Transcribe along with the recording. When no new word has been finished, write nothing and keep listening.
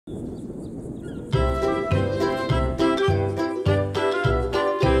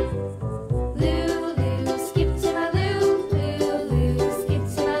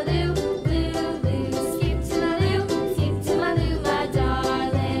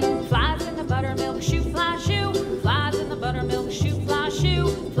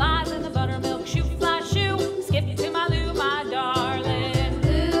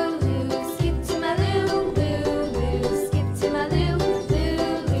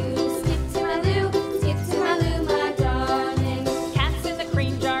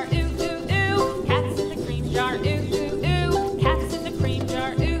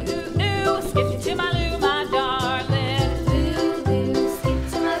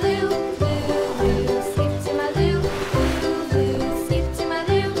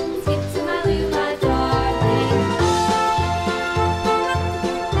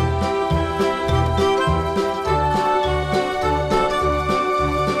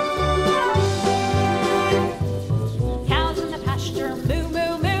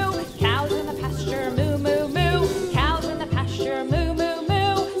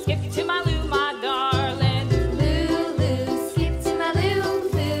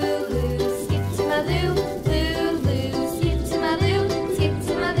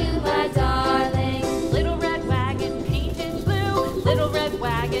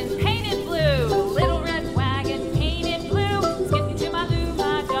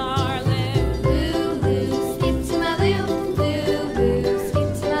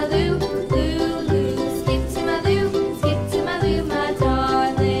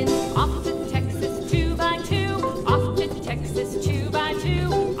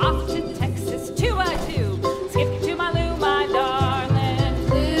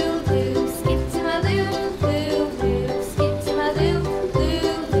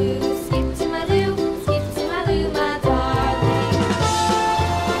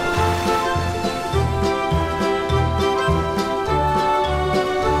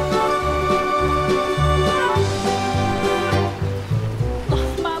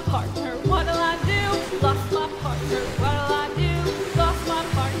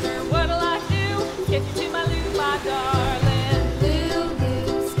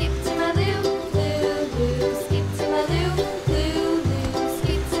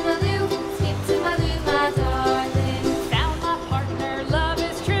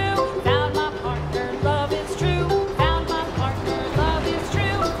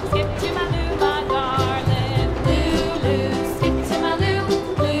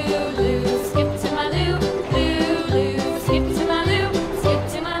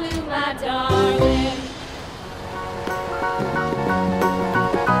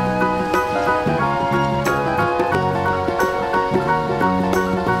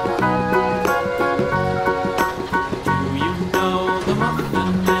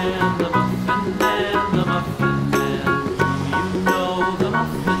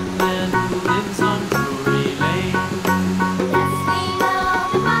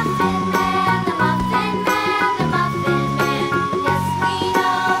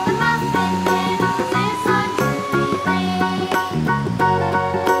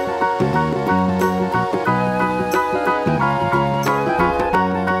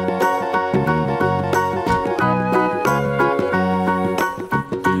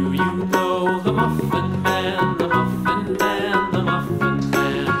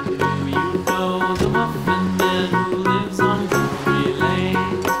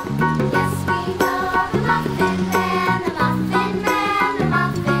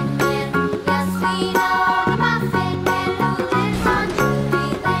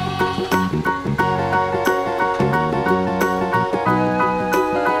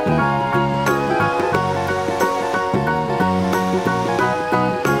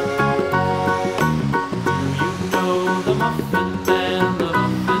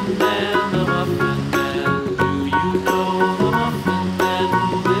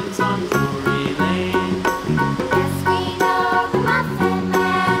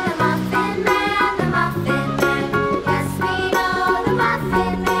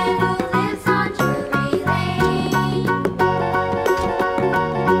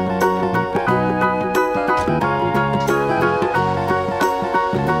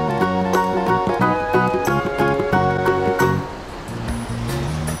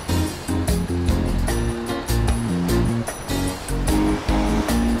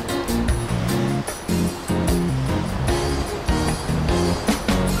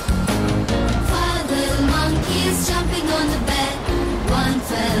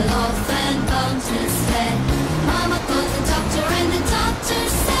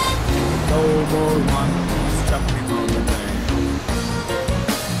more monkeys jumping on the bed.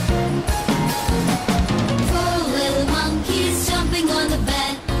 Four little monkeys jumping on the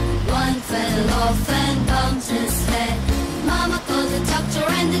bed. One fell off and bumped his head. Mama called the doctor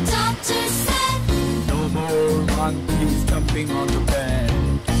and the doctor said, No more monkeys jumping on the bed.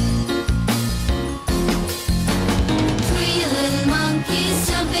 three little monkeys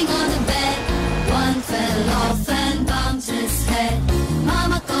jumping on the bed. One fell off and bumped his head.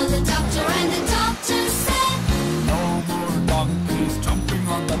 Mama called the doctor and the doctor said, No more monkeys jumping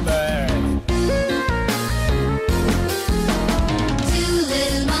on the bed. two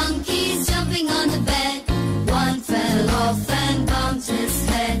little monkeys jumping on the bed. One fell off and bumped his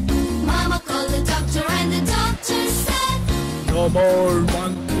head. Mama called the doctor and the doctor said, No more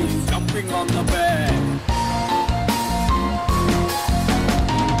monkeys jumping on the bed.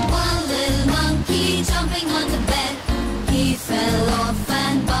 one little monkey jumping on the bed. He fell off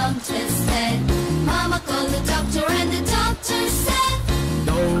and bumped his head. Mama called the doctor and the doctor said,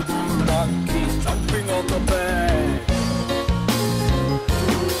 No more monkeys jumping on the bed.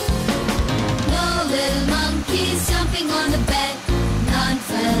 no little monkeys jumping on the bed. None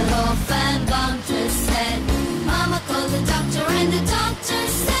fell off and bumped his head. Mama called the doctor and the doctor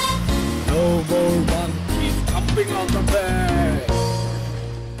said, No more monkeys jumping on the bed.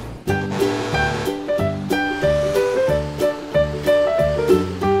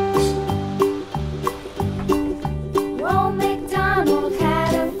 Old MacDonald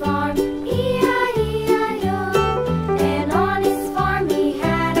had a farm, E-I-E-I-O. And on his farm he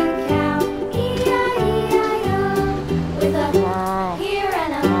had a cow, E-I-E-I-O. With a here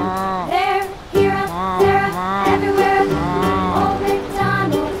and a there, here a, there a, everywhere. Old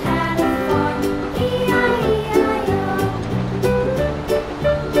MacDonald had a farm, E-I-E-I-O.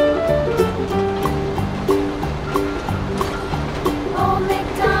 Old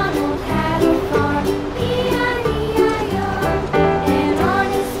MacDonald had a farm, E-I-E-I-O. And on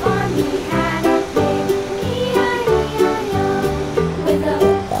his farm he had a pig, E-I-E-I-O. With a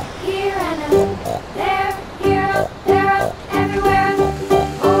here and a there, here a, there a, everywhere.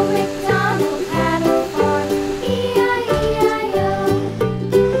 Old MacDonald had a farm, E-I-E-I-O.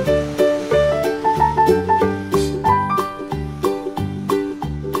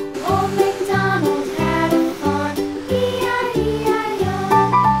 Old MacDonald had a farm, E-I-E-I-O.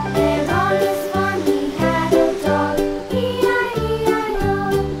 And on his farm he had a dog, E-I-E-I-O.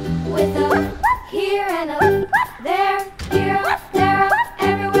 With a here and a there, here a, there a,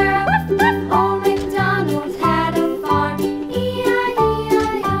 everywhere. Old MacDonald had a farm, E-I-E-I-O.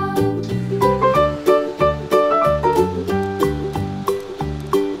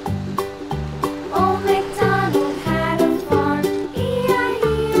 Old MacDonald had a farm,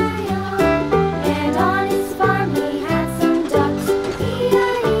 E-I-E-I-O. And on his farm he had some ducks,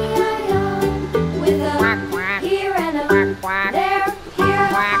 E-I-E-I-O. With a here and a there, here,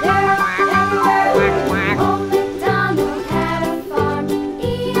 there, everywhere. Old MacDonald had a farm,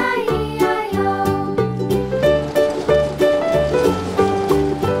 E-I-E-I-O.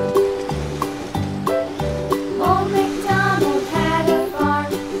 Old MacDonald had a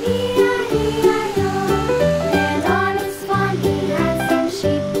farm, E-I-E-I-O. And on his farm he had some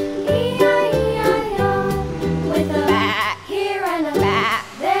sheep, E-I-E-I-O. With a here and a there,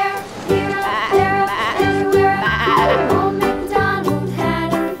 here a, there a, everywhere. Old MacDonald had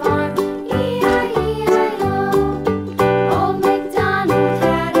a farm, E-I-E-I-O. Old MacDonald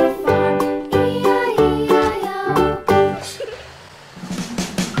had a farm, E-I-E-I-O.